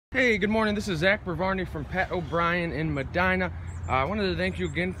Hey, good morning. This is Zack from Pat O'Brien in Medina. I wanted to thank you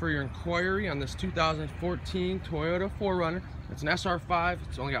again for your inquiry on this 2014 Toyota 4Runner. It's an SR5.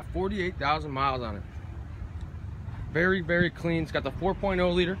 It's only got 48,000 miles on it. Very, very clean. It's got the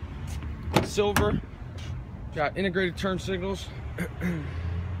 4.0 liter, silver, got integrated turn signals,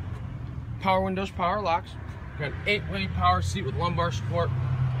 power windows, power locks, got an 8-way power seat with lumbar support.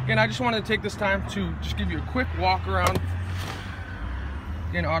 Again, I just wanted to take this time to just give you a quick walk around.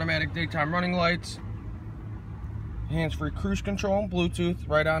 Again, automatic daytime running lights, hands-free cruise control, Bluetooth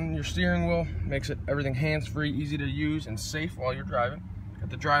right on your steering wheel, makes it everything hands-free, easy to use, and safe while you're driving. Got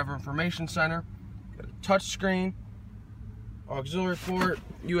the driver information center, got a touch screen, auxiliary port,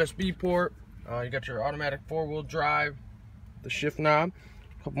 USB port. You got your automatic 4-wheel drive, the shift knob,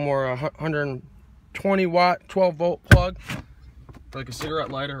 a couple more 120 watt 12-volt plug, like a cigarette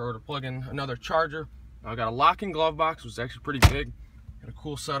lighter or to plug in another charger. I got a locking glove box, which is actually pretty big. Got a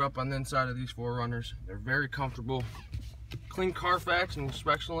cool setup on the inside of these 4Runners. They're very comfortable. Clean Carfax and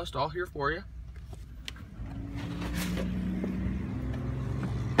inspection list all here for you.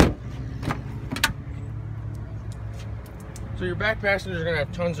 So your back passengers are going to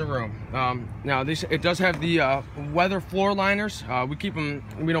have tons of room. Now it does have the weather floor liners. We keep them.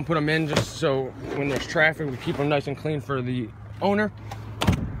 We don't put them in just so when there's traffic, we keep them nice and clean for the owner.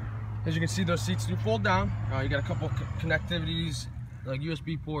 As you can see, those seats do fold down. You got a couple connectivities, like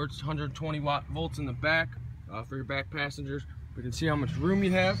USB ports, 120 volts in the back for your back passengers. We can see how much room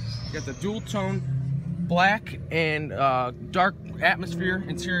you have. You got the dual tone black and dark atmosphere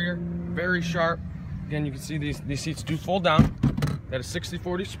interior, very sharp. Again, you can see these seats do fold down. Got a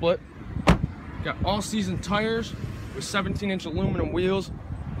 60/40 split. Got all season tires with 17-inch aluminum wheels.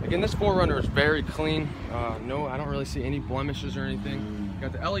 Again, this 4Runner is very clean. No, I don't really see any blemishes or anything.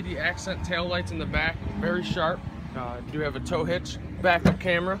 Got the LED accent tail lights in the back, very sharp. You do have a tow hitch, backup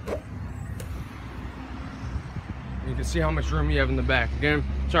camera. You can see how much room you have in the back. Again,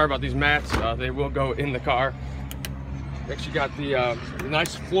 sorry about these mats, they will go in the car. Next, you got the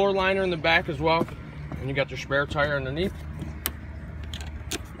nice floor liner in the back as well, and you got your spare tire underneath.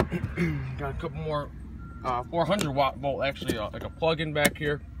 Got a couple more 400 volt actually, like a plug-in back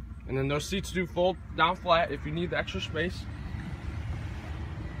here, and then those seats do fold down flat if you need the extra space.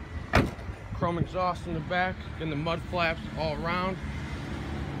 Chrome exhaust in the back, and the mud flaps all around.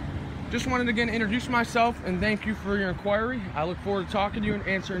 Just wanted to again introduce myself and thank you for your inquiry. I look forward to talking to you and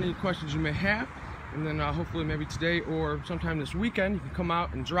answering any questions you may have. And then hopefully maybe today or sometime this weekend you can come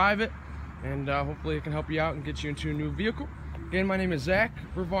out and drive it, and hopefully it can help you out and get you into a new vehicle. Again, my name is Zack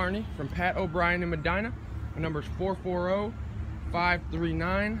from Pat O'Brien in Medina. My number is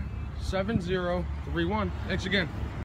 440-539-7031. Thanks again.